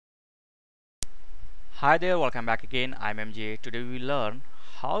Hi there, welcome back again. I'm MJ. Today we learn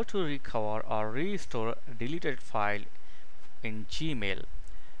how to recover or restore a deleted file in Gmail.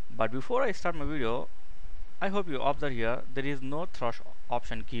 But before I start my video, I hope you observe here there is no thrush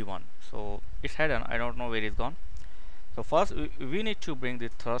option given. So it's hidden. I don't know where it's gone. So first we need to bring the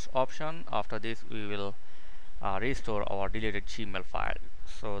thrush option. After this we will restore our deleted Gmail file.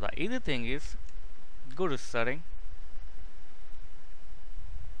 So the easy thing is go to setting,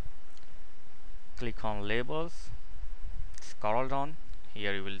 click on labels, scroll down.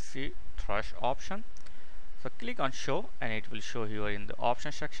 Here you will see thrush option. So click on show and it will show here in the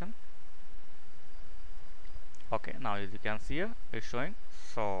option section. Okay, now as you can see here it's showing.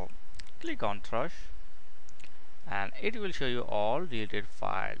 So click on thrush and it will show you all deleted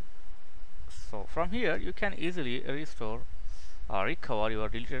file. So from here you can easily restore or recover your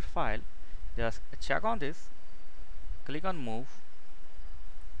deleted file. Just check on this, click on move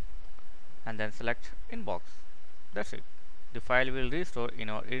and then select inbox. That's it. The file will restore in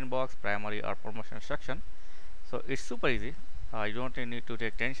your inbox, primary or promotion section. So it's super easy. You don't need to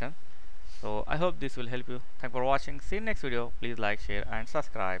take tension. So I hope this will help you. Thank you for watching. See you next video. Please like, share and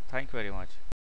subscribe. Thank you very much.